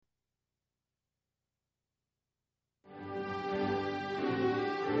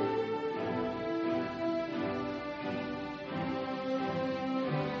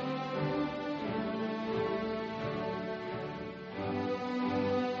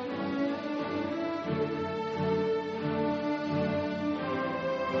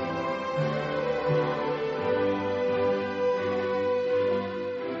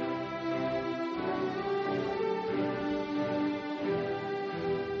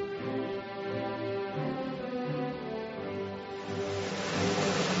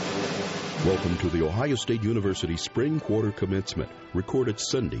Welcome to the Ohio State University Spring Quarter Commencement, recorded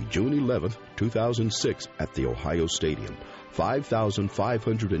Sunday, June 11, 2006, at the Ohio Stadium.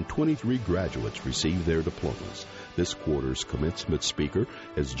 5,523 graduates received their diplomas. This quarter's commencement speaker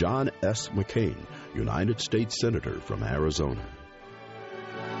is John S. McCain, United States Senator from Arizona.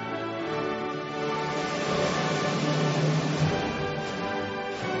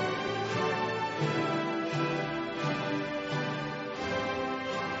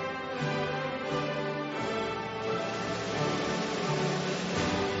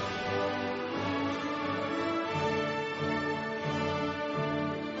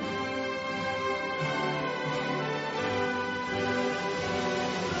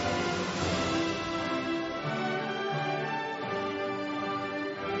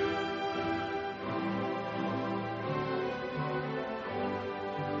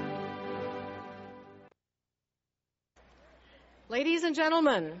 Ladies and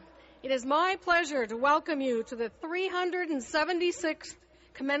gentlemen, it is my pleasure to welcome you to the 376th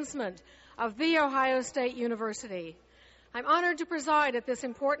commencement of The Ohio State University. I'm honored to preside at this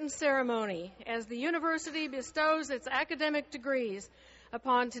important ceremony as the university bestows its academic degrees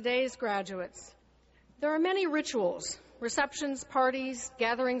upon today's graduates. There are many rituals, receptions, parties,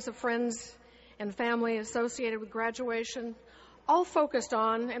 gatherings of friends and family associated with graduation, all focused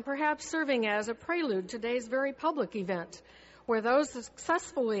on and perhaps serving as a prelude to today's very public event, where those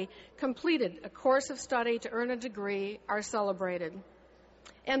successfully completed a course of study to earn a degree are celebrated.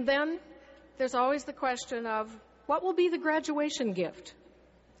 And then there's always the question of what will be the graduation gift?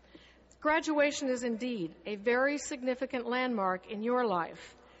 Graduation is indeed a very significant landmark in your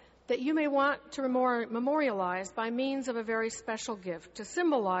life that you may want to memorialize by means of a very special gift to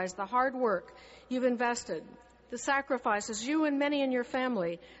symbolize the hard work you've invested, the sacrifices you and many in your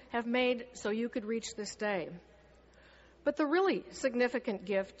family have made so you could reach this day. But the really significant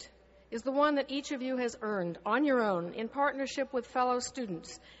gift is the one that each of you has earned on your own in partnership with fellow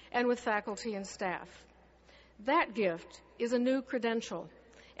students and with faculty and staff. That gift is a new credential,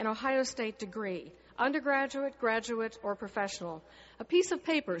 an Ohio State degree, undergraduate, graduate, or professional, a piece of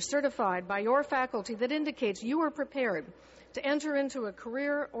paper certified by your faculty that indicates you are prepared to enter into a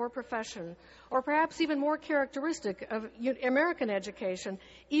career or profession, or perhaps even more characteristic of American education,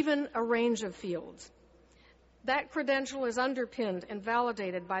 even a range of fields. That credential is underpinned and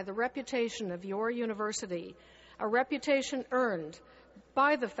validated by the reputation of your university, a reputation earned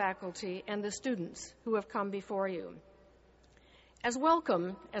by the faculty and the students who have come before you. As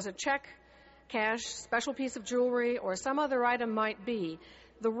welcome as a check, cash, special piece of jewelry, or some other item might be,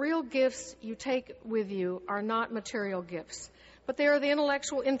 the real gifts you take with you are not material gifts, but they are the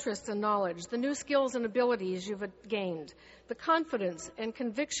intellectual interests and knowledge, the new skills and abilities you've gained, the confidence and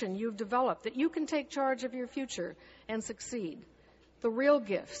conviction you've developed that you can take charge of your future and succeed. The real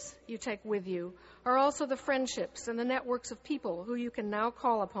gifts you take with you are also the friendships and the networks of people who you can now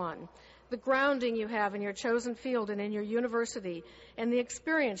call upon, the grounding you have in your chosen field and in your university, and the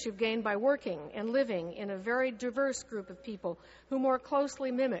experience you've gained by working and living in a very diverse group of people who more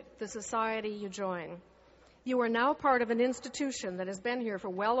closely mimic the society you join. You are now part of an institution that has been here for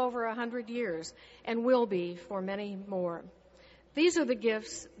well over 100 years and will be for many more. These are the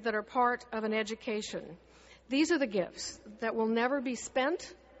gifts that are part of an education. These are the gifts that will never be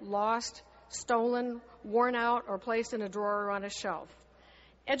spent, lost, stolen, worn out, or placed in a drawer or on a shelf.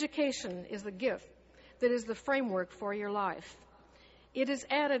 Education is the gift that is the framework for your life. It is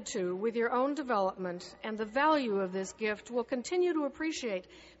added to with your own development, and the value of this gift will continue to appreciate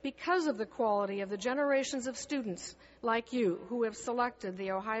because of the quality of the generations of students like you who have selected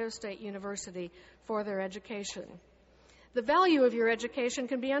The Ohio State University for their education. The value of your education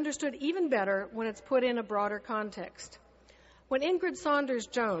can be understood even better when it's put in a broader context. When Ingrid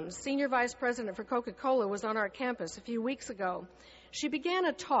Saunders-Jones, Senior Vice President for Coca-Cola, was on our campus a few weeks ago, she began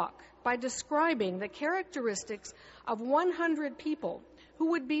a talk by describing the characteristics of 100 people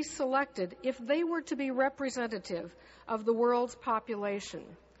who would be selected if they were to be representative of the world's population.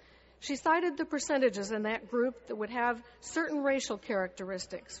 She cited the percentages in that group that would have certain racial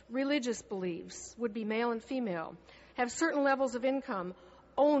characteristics, religious beliefs, would be male and female, have certain levels of income,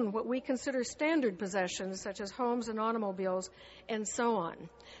 own what we consider standard possessions such as homes and automobiles, and so on.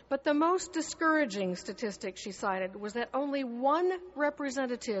 But the most discouraging statistic she cited was that only one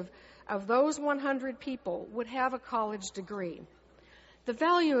representative of those 100 people would have a college degree. The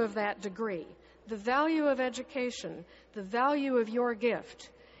value of that degree, the value of education, the value of your gift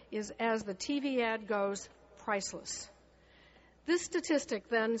is, as the TV ad goes, priceless. This statistic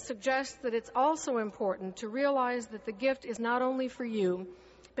then suggests that it's also important to realize that the gift is not only for you,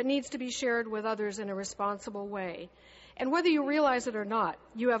 but needs to be shared with others in a responsible way. And whether you realize it or not,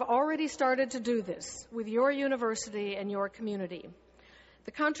 you have already started to do this with your university and your community.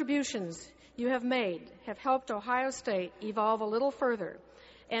 The contributions you have made have helped Ohio State evolve a little further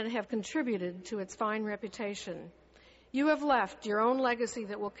and have contributed to its fine reputation. You have left your own legacy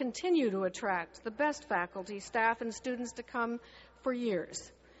that will continue to attract the best faculty, staff, and students to come for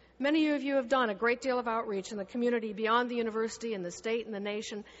years. Many of you have done a great deal of outreach in the community beyond the university and the state and the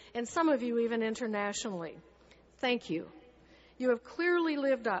nation, and some of you even internationally. Thank you. You have clearly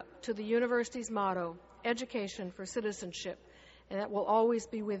lived up to the university's motto, Education for Citizenship, and that will always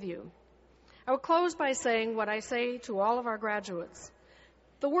be with you. I will close by saying what I say to all of our graduates.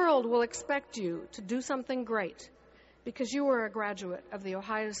 The world will expect you to do something great because you are a graduate of The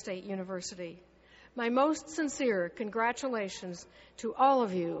Ohio State University. My most sincere congratulations to all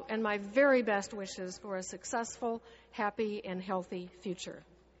of you and my very best wishes for a successful, happy, and healthy future.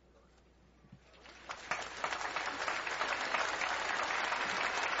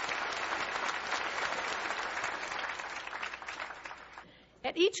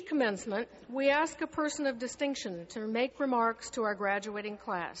 At each commencement, we ask a person of distinction to make remarks to our graduating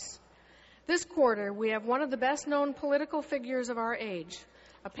class. This quarter, we have one of the best-known political figures of our age,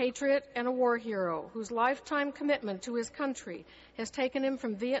 a patriot and a war hero whose lifetime commitment to his country has taken him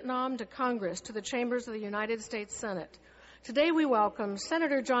from Vietnam to Congress to the chambers of the United States Senate. Today we welcome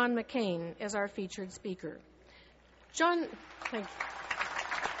Senator John McCain as our featured speaker. John, thank you.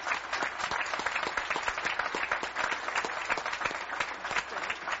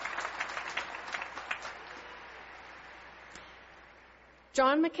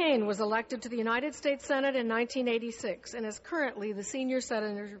 John McCain was elected to the United States Senate in 1986 and is currently the senior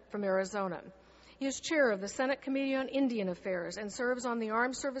senator from Arizona. He is chair of the Senate Committee on Indian Affairs and serves on the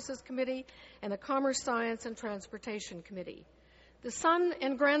Armed Services Committee and the Commerce, Science, and Transportation Committee. The son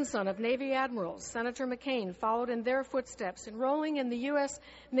and grandson of Navy admirals, Senator McCain, followed in their footsteps, enrolling in the U.S.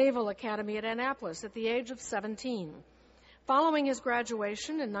 Naval Academy at Annapolis at the age of 17. Following his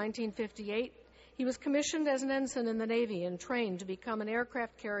graduation in 1958, he was commissioned as an ensign in the Navy and trained to become an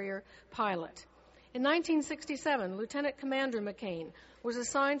aircraft carrier pilot. In 1967, Lieutenant Commander McCain was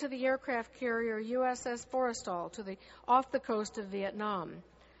assigned to the aircraft carrier USS Forrestal off the coast of Vietnam.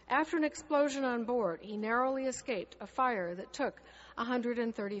 After an explosion on board, he narrowly escaped a fire that took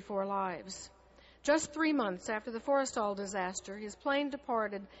 134 lives. Just 3 months after the Forrestal disaster, his plane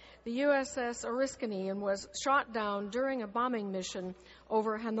departed the USS Oriskany and was shot down during a bombing mission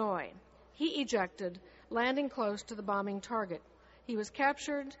over Hanoi. He ejected, landing close to the bombing target. He was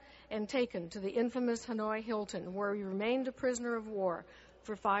captured and taken to the infamous Hanoi Hilton, where he remained a prisoner of war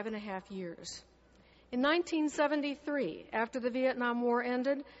for 5.5 years. In 1973, after the Vietnam War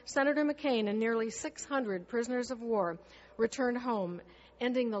ended, Senator McCain and nearly 600 prisoners of war returned home,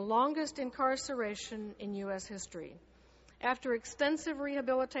 ending the longest incarceration in U.S. history. After extensive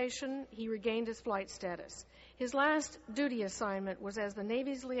rehabilitation, he regained his flight status. His last duty assignment was as the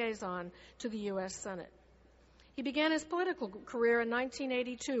Navy's liaison to the U.S. Senate. He began his political career in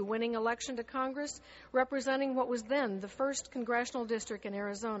 1982, winning election to Congress, representing what was then the 1st Congressional District in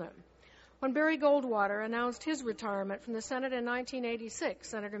Arizona. When Barry Goldwater announced his retirement from the Senate in 1986,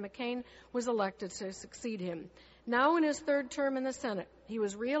 Senator McCain was elected to succeed him. Now in his 3rd term in the Senate, he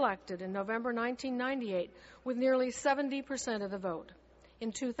was reelected in November 1998 with nearly 70% of the vote.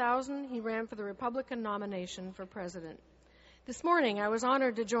 In 2000, he ran for the Republican nomination for president. This morning, I was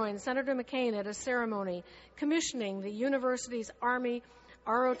honored to join Senator McCain at a ceremony commissioning the university's Army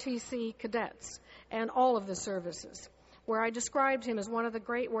ROTC cadets and all of the services, where he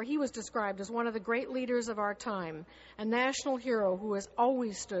was described as one of the great leaders of our time, a national hero who has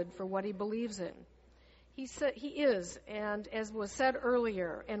always stood for what he believes in. He is, and as was said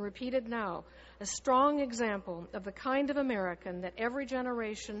earlier and repeated now, a strong example of the kind of American that every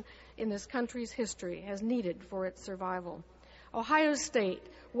generation in this country's history has needed for its survival. Ohio State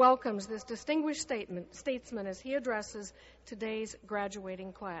welcomes this distinguished statesman as he addresses today's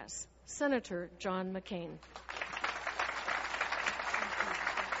graduating class. Senator John McCain.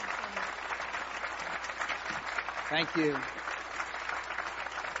 Thank you.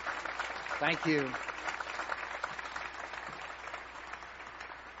 Thank you.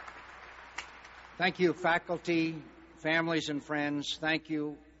 Thank you, faculty, families, and friends. Thank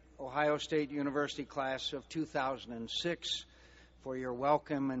you, Ohio State University class of 2006, for your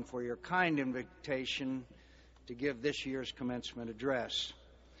welcome and for your kind invitation to give this year's commencement address.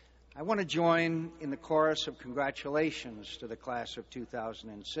 I want to join in the chorus of congratulations to the class of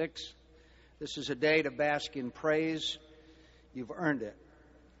 2006. This is a day to bask in praise. You've earned it.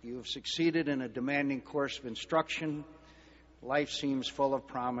 You have succeeded in a demanding course of instruction. Life seems full of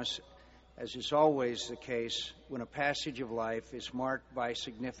promise as is always the case when a passage of life is marked by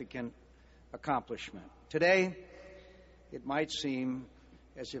significant accomplishment. Today, it might seem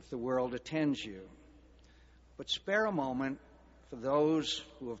as if the world attends you, but spare a moment for those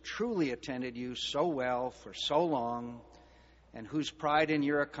who have truly attended you so well for so long and whose pride in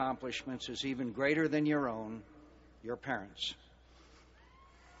your accomplishments is even greater than your own, your parents.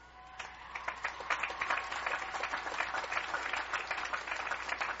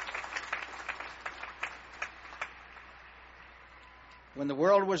 When the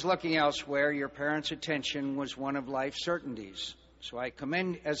world was looking elsewhere, your parents' attention was one of life's certainties. So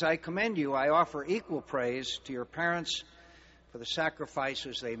as I commend you, I offer equal praise to your parents for the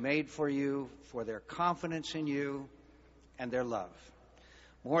sacrifices they made for you, for their confidence in you, and their love.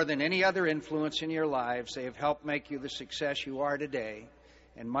 More than any other influence in your lives, they have helped make you the success you are today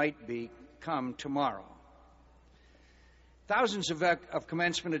and might become tomorrow. Thousands of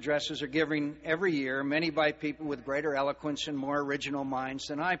commencement addresses are given every year, many by people with greater eloquence and more original minds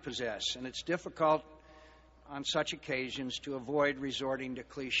than I possess, and it's difficult on such occasions to avoid resorting to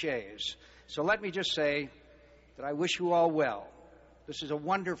cliches. So let me just say that I wish you all well. This is a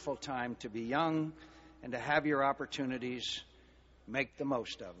wonderful time to be young and to have your opportunities. Make the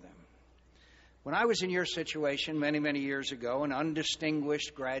most of them. When I was in your situation many, many years ago, an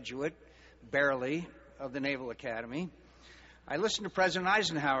undistinguished graduate, barely, of the Naval Academy, I listened to President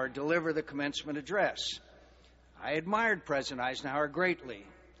Eisenhower deliver the commencement address. I admired President Eisenhower greatly,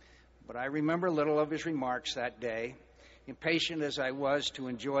 but I remember little of his remarks that day, impatient as I was to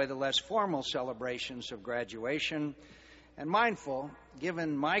enjoy the less formal celebrations of graduation, and mindful,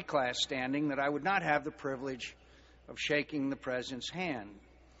 given my class standing, that I would not have the privilege of shaking the President's hand.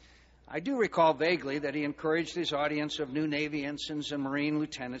 I do recall vaguely that he encouraged his audience of new Navy ensigns and Marine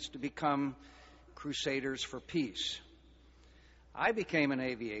lieutenants to become crusaders for peace. I became an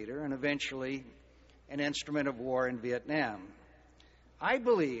aviator and eventually an instrument of war in Vietnam. I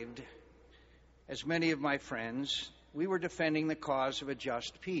believed, as many of my friends, we were defending the cause of a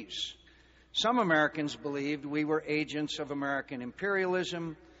just peace. Some Americans believed we were agents of American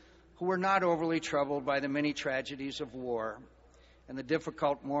imperialism who were not overly troubled by the many tragedies of war and the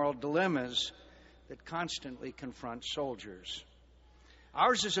difficult moral dilemmas that constantly confront soldiers.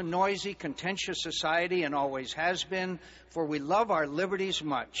 Ours is a noisy, contentious society and always has been, for we love our liberties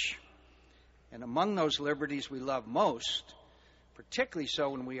much. And among those liberties we love most, particularly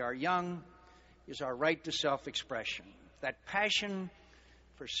so when we are young, is our right to self-expression. That passion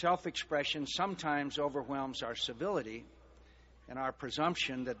for self-expression sometimes overwhelms our civility and our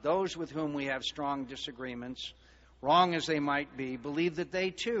presumption that those with whom we have strong disagreements, wrong as they might be, believe that they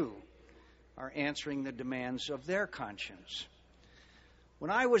too are answering the demands of their conscience. When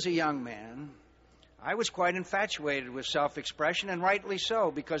I was a young man, I was quite infatuated with self-expression, and rightly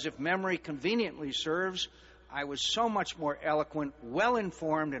so, because if memory conveniently serves, I was so much more eloquent,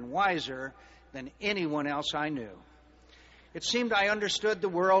 well-informed, and wiser than anyone else I knew. It seemed I understood the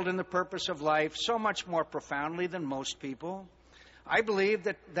world and the purpose of life so much more profoundly than most people. I believe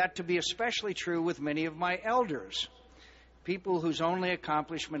that to be especially true with many of my elders, people whose only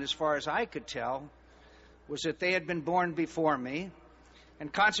accomplishment, as far as I could tell, was that they had been born before me,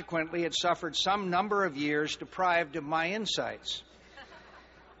 and consequently had suffered some number of years deprived of my insights.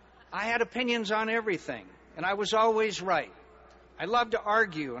 I had opinions on everything, and I was always right. I loved to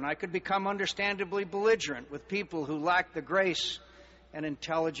argue, and I could become understandably belligerent with people who lacked the grace and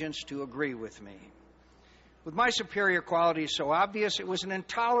intelligence to agree with me. With my superior qualities so obvious, it was an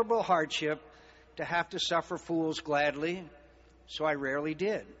intolerable hardship to have to suffer fools gladly, so I rarely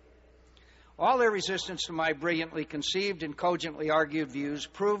did. All their resistance to my brilliantly conceived and cogently argued views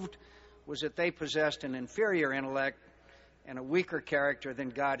proved was that they possessed an inferior intellect and a weaker character than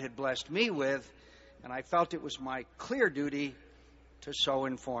God had blessed me with, and I felt it was my clear duty to so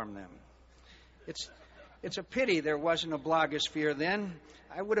inform them. It's a pity there wasn't a blogosphere then.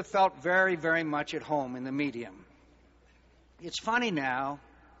 I would have felt very, very much at home in the medium. It's funny now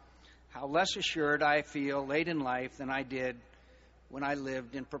how less assured I feel late in life than I did when I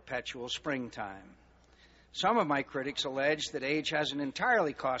lived in perpetual springtime. Some of my critics allege that age hasn't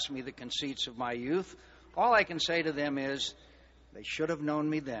entirely cost me the conceits of my youth. All I can say to them is they should have known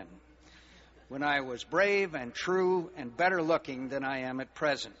me then, when I was brave and true and better looking than I am at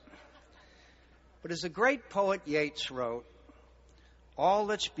present. But as the great poet Yeats wrote, all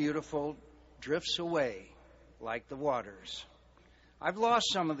that's beautiful drifts away like the waters. I've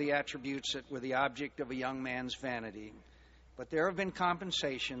lost some of the attributes that were the object of a young man's vanity, but there have been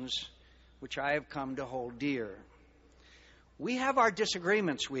compensations which I have come to hold dear. We have our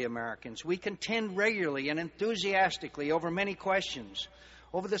disagreements, we Americans. We contend regularly and enthusiastically over many questions.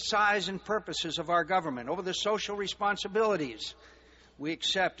 over the size and purposes of our government, over the social responsibilities we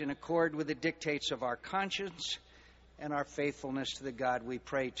accept in accord with the dictates of our conscience and our faithfulness to the God we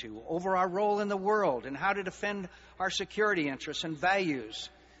pray to, over our role in the world and how to defend our security interests and values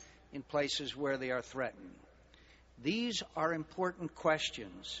in places where they are threatened. These are important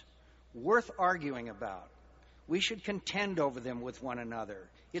questions worth arguing about. We should contend over them with one another.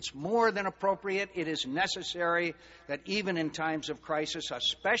 It's more than appropriate. It is necessary that even in times of crisis,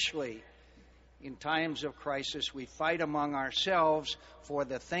 especially in times of crisis, we fight among ourselves for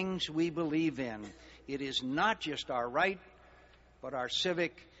the things we believe in. It is not just our right, but our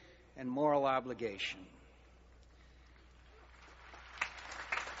civic and moral obligation.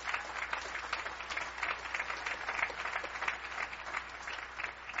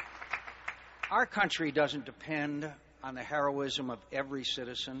 Our country doesn't depend on the heroism of every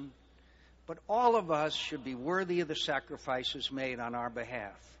citizen, but all of us should be worthy of the sacrifices made on our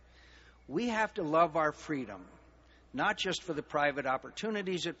behalf. We have to love our freedom, not just for the private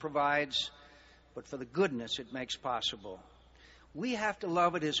opportunities it provides, but for the goodness it makes possible. We have to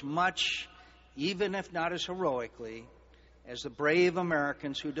love it as much, even if not as heroically, as the brave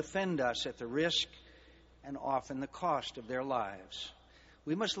Americans who defend us at the risk and often the cost of their lives.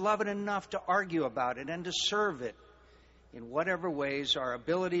 We must love it enough to argue about it and to serve it in whatever ways our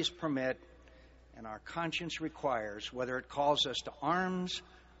abilities permit and our conscience requires, whether it calls us to arms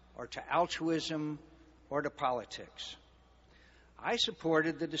or to altruism or to politics. I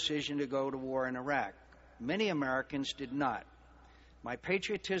supported the decision to go to war in Iraq. Many Americans did not. My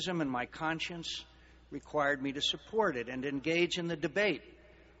patriotism and my conscience required me to support it and engage in the debate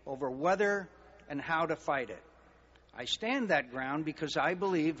over whether and how to fight it. I stand that ground because I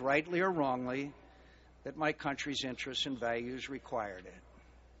believed, rightly or wrongly, that my country's interests and values required it.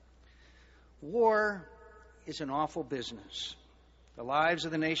 War is an awful business. The lives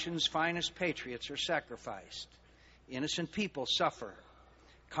of the nation's finest patriots are sacrificed. Innocent people suffer.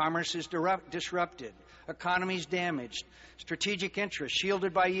 Commerce is disrupted. Economies damaged. Strategic interests,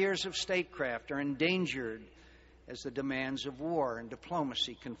 shielded by years of statecraft, are endangered as the demands of war and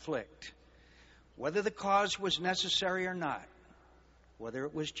diplomacy conflict. Whether the cause was necessary or not, whether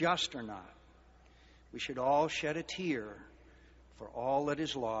it was just or not, we should all shed a tear for all that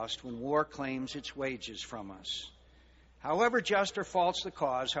is lost when war claims its wages from us. However just or false the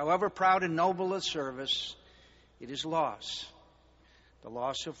cause, however proud and noble the service, it is loss. The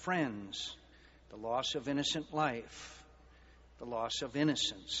loss of friends, the loss of innocent life, the loss of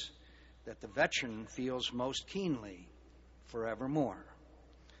innocence that the veteran feels most keenly forevermore.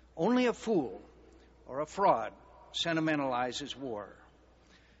 Only a fool or a fraud sentimentalizes war.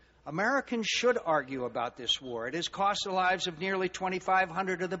 Americans should argue about this war. It has cost the lives of nearly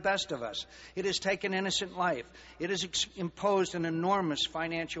 2,500 of the best of us. It has taken innocent life. It has imposed an enormous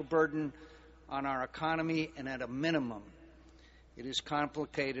financial burden on our economy, and at a minimum, it has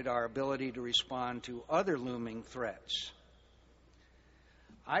complicated our ability to respond to other looming threats.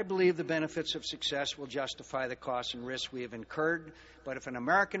 I believe the benefits of success will justify the costs and risks we have incurred, but if an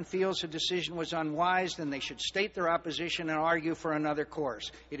American feels a decision was unwise, then they should state their opposition and argue for another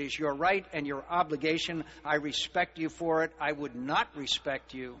course. It is your right and your obligation. I respect you for it. I would not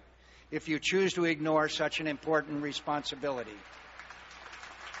respect you if you choose to ignore such an important responsibility.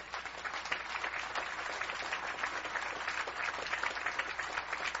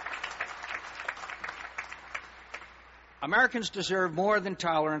 Americans deserve more than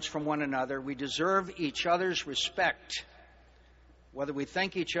tolerance from one another. We deserve each other's respect, whether we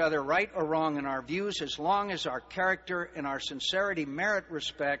think each other right or wrong in our views, as long as our character and our sincerity merit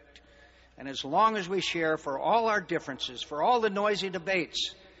respect, and as long as we share, for all our differences, for all the noisy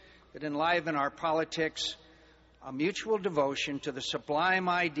debates that enliven our politics, a mutual devotion to the sublime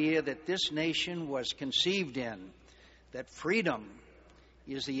idea that this nation was conceived in, that freedom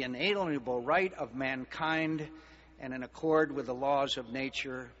is the inalienable right of mankind and in accord with the laws of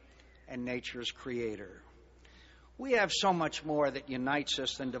nature and nature's creator. We have so much more that unites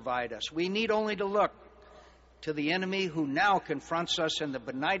us than divides us. We need only to look to the enemy who now confronts us and the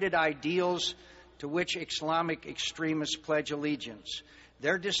benighted ideals to which Islamic extremists pledge allegiance.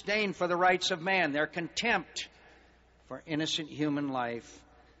 Their disdain for the rights of man, their contempt for innocent human life,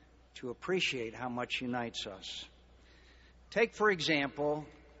 to appreciate how much unites us. Take, for example,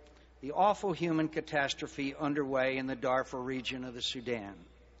 the awful human catastrophe underway in the Darfur region of the Sudan.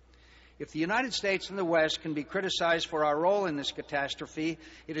 If the United States and the West can be criticized for our role in this catastrophe,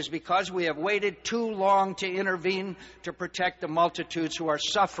 it is because we have waited too long to intervene to protect the multitudes who are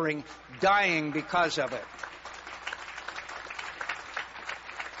suffering, dying because of it.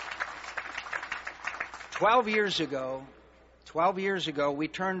 12 years ago, 12 years ago, we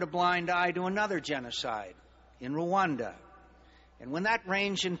turned a blind eye to another genocide in Rwanda. And when that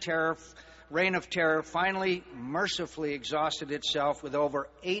reign of terror finally mercifully exhausted itself with over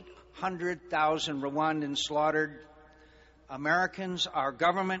 800,000 Rwandans slaughtered, Americans, our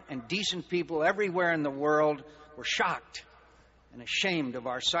government, and decent people everywhere in the world were shocked and ashamed of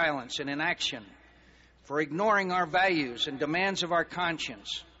our silence and inaction, for ignoring our values and demands of our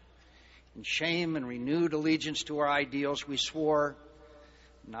conscience. In shame and renewed allegiance to our ideals, we swore,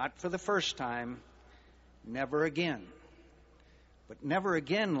 not for the first time, never again. But never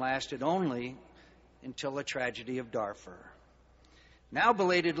again lasted only until the tragedy of Darfur. Now,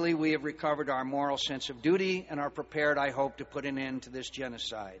 belatedly, we have recovered our moral sense of duty and are prepared, I hope, to put an end to this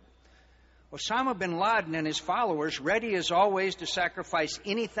genocide. Osama bin Laden and his followers, ready as always to sacrifice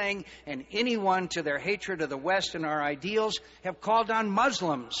anything and anyone to their hatred of the West and our ideals, have called on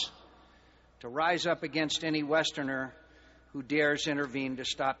Muslims to rise up against any Westerner who dares intervene to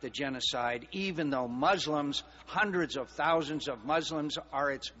stop the genocide, even though Muslims, hundreds of thousands of Muslims,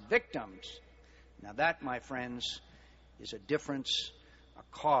 are its victims. Now that, my friends, is a difference,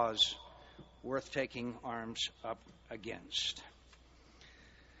 a cause worth taking arms up against.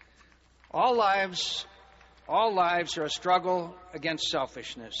 All lives are a struggle against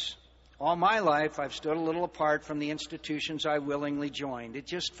selfishness. All my life, I've stood a little apart from the institutions I willingly joined. It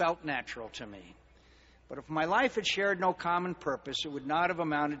just felt natural to me. But if my life had shared no common purpose, it would not have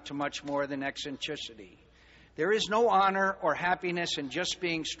amounted to much more than eccentricity. There is no honor or happiness in just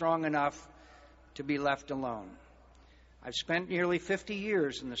being strong enough to be left alone. I've spent nearly 50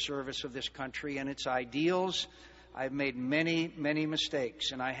 years in the service of this country and its ideals. I've made many, many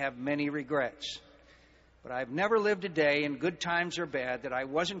mistakes, and I have many regrets. But I've never lived a day, in good times or bad, that I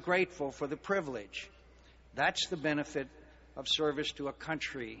wasn't grateful for the privilege. That's the benefit of service to a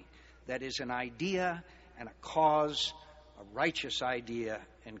country that is an idea and a cause, a righteous idea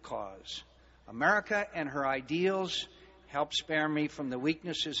and cause. America and her ideals help spare me from the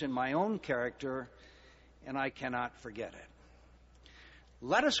weaknesses in my own character, and I cannot forget it.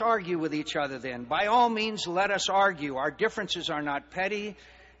 Let us argue with each other then. By all means, let us argue. Our differences are not petty.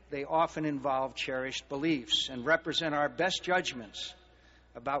 They often involve cherished beliefs and represent our best judgments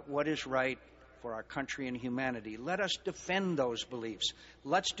about what is right for our country and humanity. Let us defend those beliefs.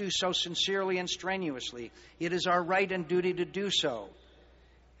 Let's do so sincerely and strenuously. It is our right and duty to do so.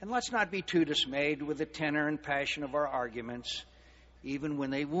 And let's not be too dismayed with the tenor and passion of our arguments, even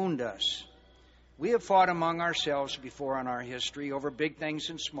when they wound us. We have fought among ourselves before in our history over big things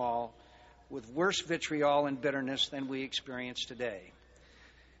and small, with worse vitriol and bitterness than we experience today.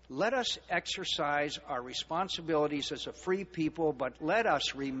 Let us exercise our responsibilities as a free people, but let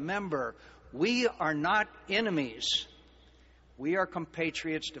us remember we are not enemies. We are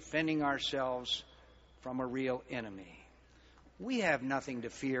compatriots defending ourselves from a real enemy. We have nothing to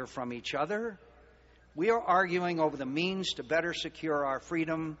fear from each other. We are arguing over the means to better secure our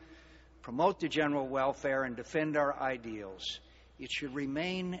freedom, promote the general welfare, and defend our ideals. It should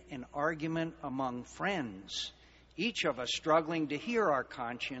remain an argument among friends, each of us struggling to hear our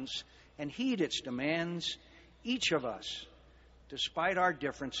conscience and heed its demands, each of us, despite our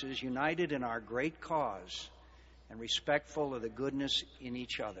differences, united in our great cause and respectful of the goodness in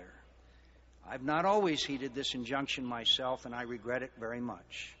each other. I've not always heeded this injunction myself, and I regret it very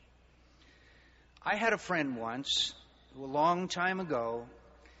much. I had a friend once who, a long time ago,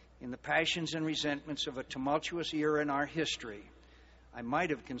 in the passions and resentments of a tumultuous era in our history, I might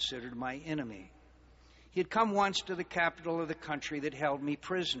have considered my enemy. He had come once to the capital of the country that held me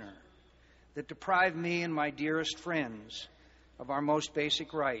prisoner, that deprived me and my dearest friends of our most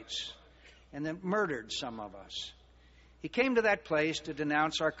basic rights, and that murdered some of us. He came to that place to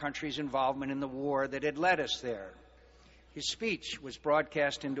denounce our country's involvement in the war that had led us there. His speech was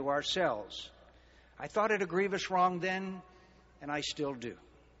broadcast into our cells. I thought it a grievous wrong then, and I still do.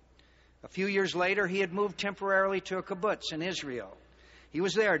 A few years later, he had moved temporarily to a kibbutz in Israel. He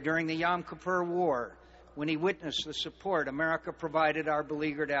was there during the Yom Kippur War, when he witnessed the support America provided our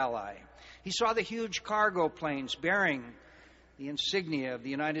beleaguered ally. He saw the huge cargo planes bearing the insignia of the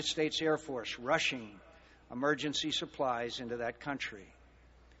United States Air Force rushing emergency supplies into that country.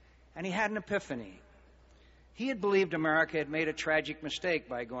 And he had an epiphany. He had believed America had made a tragic mistake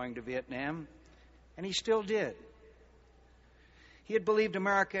by going to Vietnam, and he still did. He had believed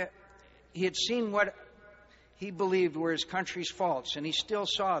America, he had seen what he believed were his country's faults, and he still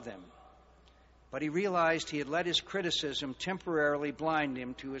saw them. But he realized he had let his criticism temporarily blind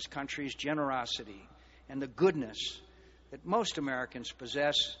him to his country's generosity and the goodness that most Americans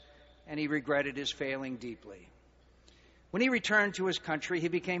possess, and he regretted his failing deeply. When he returned to his country, he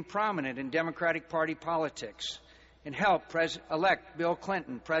became prominent in Democratic Party politics and helped elect Bill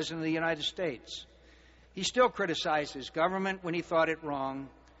Clinton President of the United States. He still criticized his government when he thought it wrong,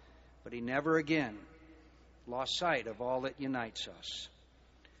 but he never again lost sight of all that unites us.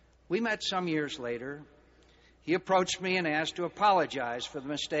 We met some years later. He approached me and asked to apologize for the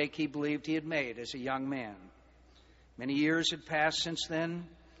mistake he believed he had made as a young man. Many years had passed since then,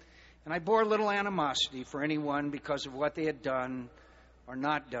 and I bore little animosity for anyone because of what they had done or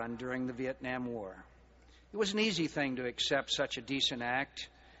not done during the Vietnam War. It was an easy thing to accept such a decent act,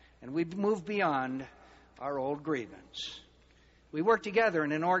 and we moved beyond our old grievance. We worked together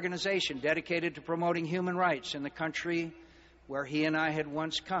in an organization dedicated to promoting human rights in the country where he and I had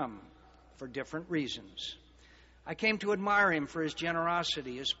once come for different reasons. I came to admire him for his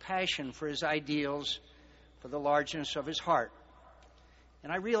generosity, his passion for his ideals, for the largeness of his heart.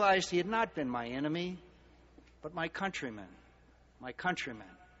 And I realized he had not been my enemy, but my countryman,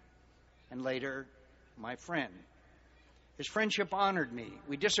 and later, my friend. His friendship honored me.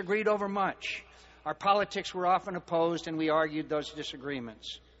 We disagreed over much. Our politics were often opposed, and we argued those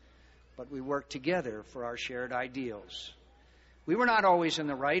disagreements. But we worked together for our shared ideals. We were not always in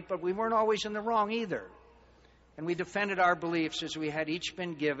the right, but we weren't always in the wrong either. And we defended our beliefs as we had each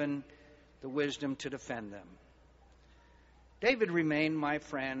been given the wisdom to defend them. David remained my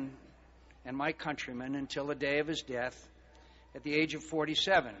friend and my countryman until the day of his death at the age of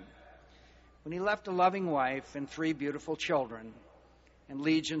 47, when he left a loving wife and 3 beautiful children and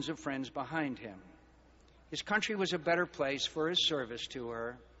legions of friends behind him. His country was a better place for his service to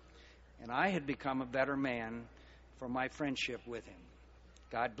her, and I had become a better man for my friendship with him.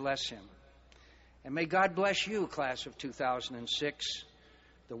 God bless him. And may God bless you, class of 2006.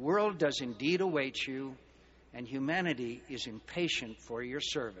 The world does indeed await you, and humanity is impatient for your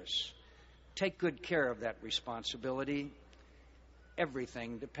service. Take good care of that responsibility.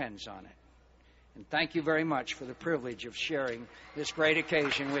 Everything depends on it. And thank you very much for the privilege of sharing this great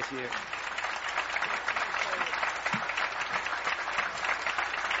occasion with you.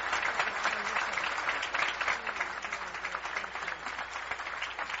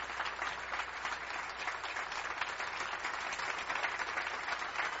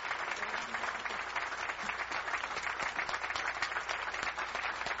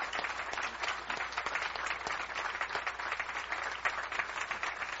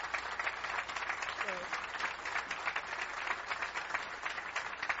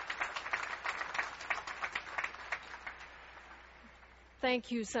 Thank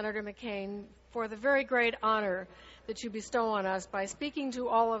you, Senator McCain, for the very great honor that you bestow on us by speaking to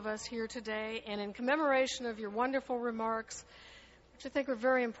all of us here today, and in commemoration of your wonderful remarks, which I think are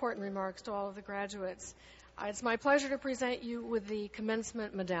very important remarks to all of the graduates. It's my pleasure to present you with the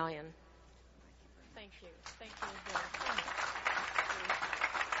Commencement Medallion. Thank you. Thank you again.